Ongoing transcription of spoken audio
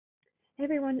Hey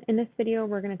everyone, in this video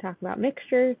we're going to talk about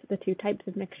mixtures, the two types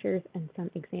of mixtures, and some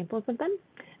examples of them,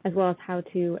 as well as how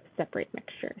to separate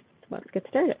mixtures. So let's get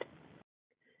started.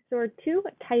 So there are two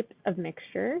types of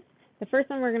mixtures. The first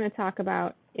one we're going to talk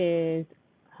about is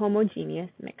homogeneous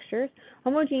mixtures.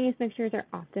 Homogeneous mixtures are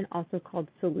often also called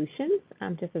solutions,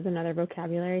 just as another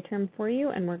vocabulary term for you,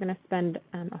 and we're going to spend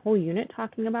a whole unit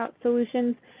talking about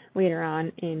solutions later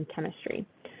on in chemistry.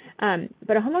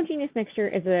 But a homogeneous mixture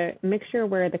is a mixture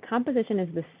where the composition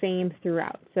is the same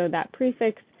throughout. So that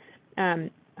prefix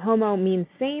homo means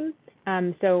same,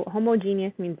 so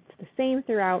homogeneous means it's the same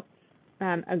throughout.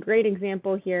 A great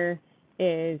example here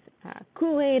is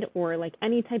Kool-Aid, or like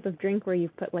any type of drink where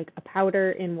you've put like a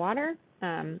powder in water,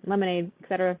 lemonade,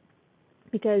 etc.,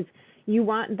 because you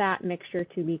want that mixture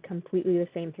to be completely the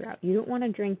same throughout. You don't want to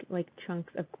drink like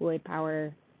chunks of Kool-Aid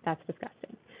powder. That's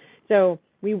disgusting. So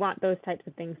we want those types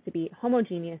of things to be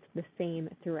homogeneous, the same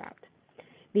throughout.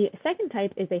 The second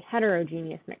type is a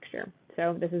heterogeneous mixture.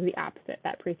 So this is the opposite.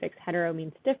 That prefix hetero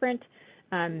means different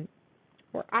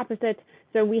or opposite.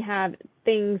 So we have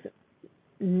things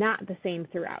not the same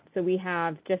throughout. So we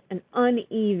have just an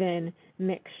uneven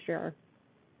mixture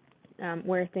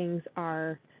where things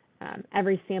are,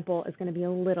 every sample is going to be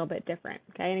a little bit different.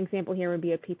 Okay, an example here would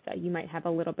be a pizza. You might have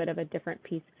a little bit of a different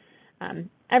piece.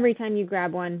 Every time you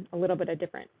grab one, a little bit of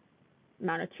different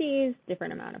amount of cheese,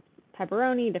 different amount of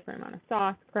pepperoni, different amount of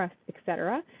sauce, crust,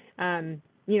 etc.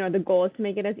 The goal is to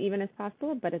make it as even as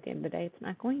possible, but at the end of the day, it's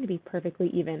not going to be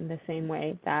perfectly even the same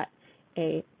way that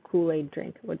a Kool-Aid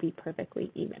drink would be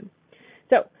perfectly even.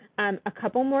 So a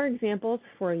couple more examples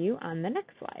for you on the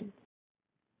next slide.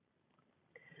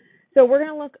 So we're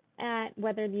going to look at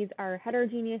whether these are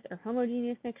heterogeneous or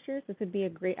homogeneous mixtures. This would be a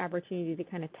great opportunity to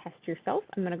kind of test yourself.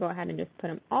 I'm going to go ahead and just put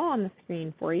them all on the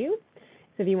screen for you.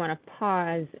 So if you want to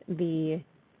pause the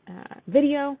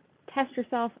video, test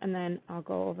yourself, and then I'll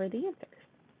go over the answers.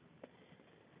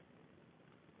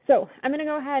 So I'm going to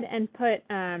go ahead and put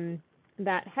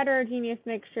that heterogeneous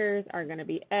mixtures are going to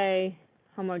be A,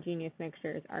 homogeneous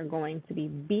mixtures are going to be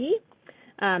B.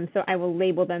 So I will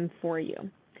label them for you.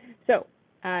 So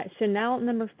Chanel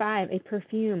number 5, a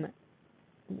perfume.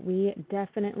 We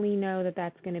definitely know that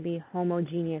that's going to be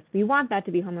homogeneous. We want that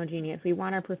to be homogeneous. We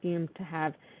want our perfume to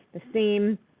have the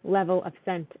same level of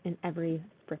scent in every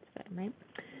spritz of it, right?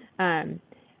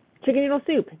 Chicken noodle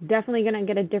soup, definitely going to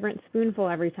get a different spoonful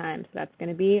every time, so that's going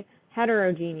to be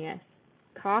heterogeneous.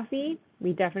 Coffee,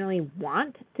 we definitely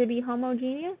want to be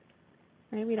homogeneous,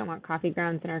 right? We don't want coffee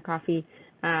grounds in our coffee.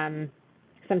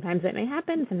 Sometimes it may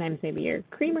happen. Sometimes maybe your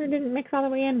creamer didn't mix all the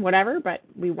way in, whatever, but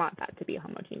we want that to be a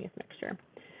homogeneous mixture.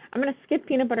 I'm going to skip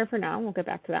peanut butter for now. We'll get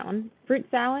back to that one. Fruit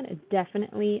salad is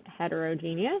definitely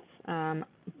heterogeneous,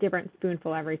 different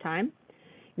spoonful every time.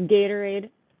 Gatorade,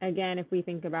 again, if we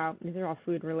think about, these are all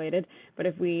food related, but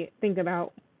if we think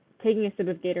about taking a sip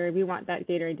of Gatorade, we want that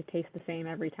Gatorade to taste the same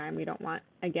every time. We don't want,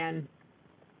 again,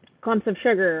 clumps of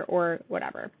sugar or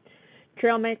whatever.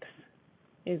 Trail mix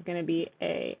is going to be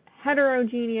a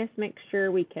heterogeneous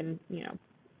mixture. We can,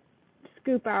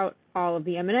 scoop out all of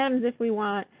the M&Ms if we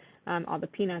want, all the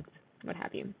peanuts, what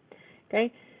have you.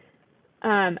 Okay.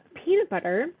 Peanut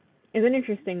butter is an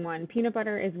interesting one. Peanut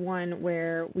butter is one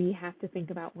where we have to think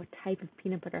about what type of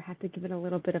peanut butter, have to give it a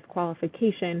little bit of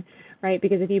qualification, right?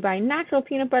 Because if you buy natural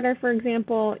peanut butter, for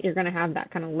example, you're going to have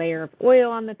that kind of layer of oil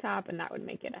on the top, and that would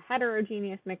make it a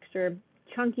heterogeneous mixture.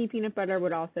 Chunky peanut butter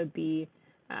would also be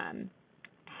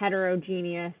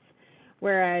heterogeneous,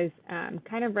 whereas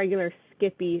kind of regular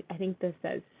Skippy, I think this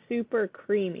says super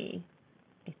creamy,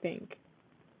 I think.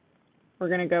 We're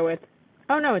going to go with,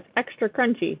 oh no, it's extra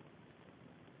crunchy.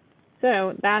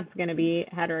 So that's going to be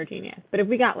heterogeneous. But if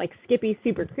we got like Skippy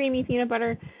super creamy peanut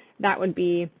butter, that would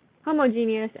be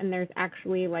homogeneous, and there's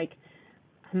actually like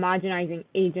homogenizing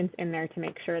agents in there to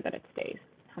make sure that it stays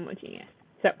homogeneous.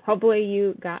 So hopefully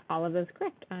you got all of those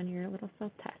correct on your little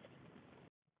self-test.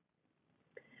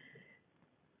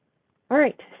 All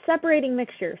right, separating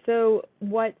mixture. So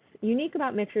what's unique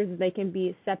about mixtures is they can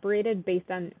be separated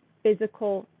based on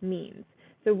physical means.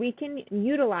 So we can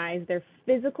utilize their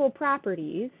physical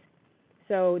properties,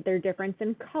 so their difference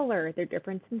in color, their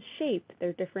difference in shape,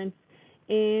 their difference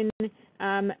in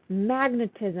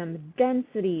magnetism,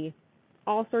 density,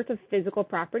 all sorts of physical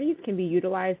properties can be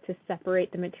utilized to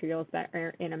separate the materials that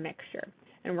are in a mixture.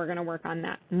 And we're going to work on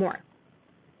that more.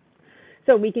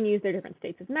 So we can use their different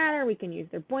states of matter, we can use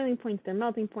their boiling points, their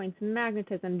melting points,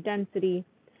 magnetism, density.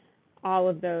 All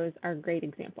of those are great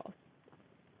examples.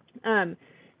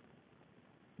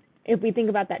 If we think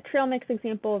about that trail mix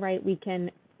example, right, we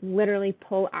can literally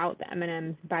pull out the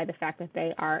M&Ms by the fact that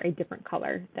they are a different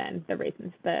color than the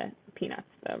raisins, the peanuts,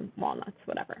 the walnuts,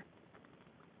 whatever.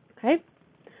 Okay,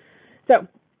 so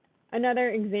another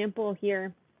example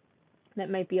here that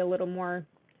might be a little more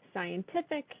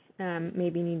scientific,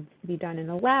 maybe needs to be done in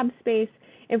a lab space.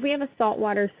 If we have a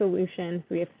saltwater solution,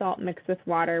 so we have salt mixed with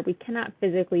water, we cannot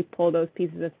physically pull those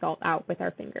pieces of salt out with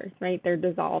our fingers, right? They're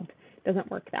dissolved. It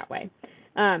doesn't work that way.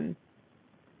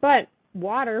 But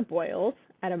water boils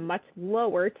at a much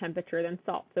lower temperature than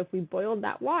salt. So if we boiled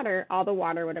that water, all the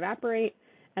water would evaporate,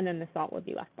 and then the salt would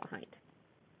be left behind.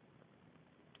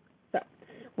 So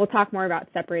we'll talk more about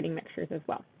separating mixtures as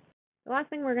well. The last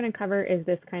thing we're going to cover is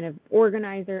this kind of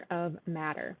organizer of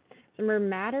matter. So remember,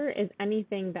 matter is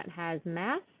anything that has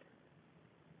mass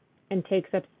and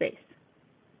takes up space,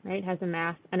 right? It has a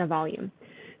mass and a volume.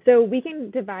 So we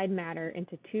can divide matter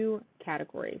into two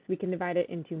categories. We can divide it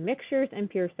into mixtures and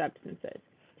pure substances.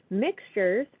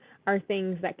 Mixtures are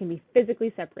things that can be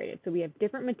physically separated. So we have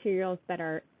different materials that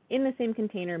are in the same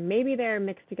container. Maybe they're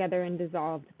mixed together and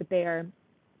dissolved, but they are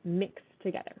mixed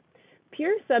together.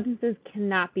 Pure substances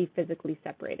cannot be physically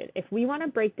separated. If we want to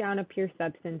break down a pure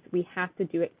substance, we have to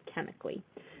do it chemically.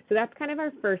 So that's kind of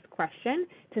our first question,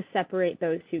 to separate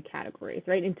those two categories,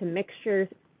 right, into mixtures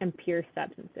and pure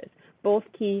substances, both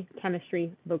key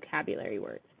chemistry vocabulary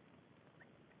words.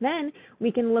 Then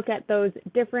we can look at those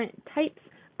different types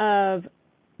of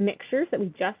mixtures that we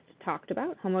just talked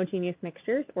about, homogeneous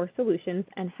mixtures or solutions,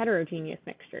 and heterogeneous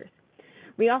mixtures.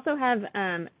 We also have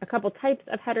a couple types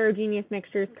of heterogeneous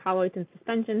mixtures, colloids and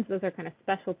suspensions. Those are kind of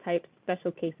special types,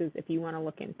 special cases if you want to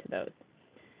look into those.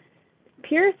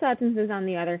 Pure substances, on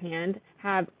the other hand,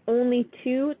 have only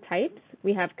two types.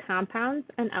 We have compounds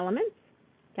and elements.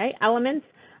 Okay, elements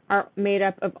are made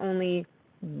up of only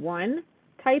one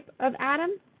type of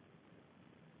atom.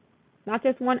 Not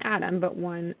just one atom, but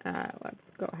one, let's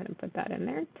go ahead and put that in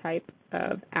there, type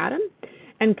of atom.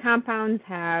 And compounds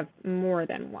have more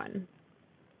than one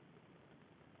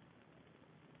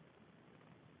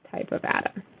type of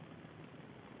atom.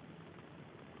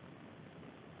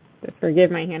 Just forgive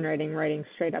my handwriting, writing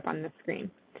straight up on the screen.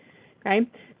 Okay,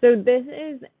 so this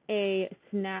is a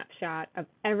snapshot of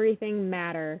everything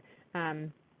matter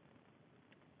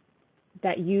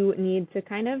that you need to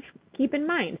kind of keep in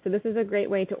mind. So this is a great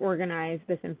way to organize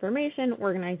this information,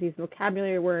 organize these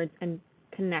vocabulary words, and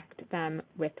connect them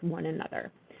with one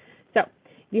another. So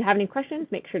if you have any questions,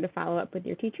 make sure to follow up with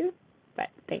your teacher. But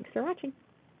thanks for watching.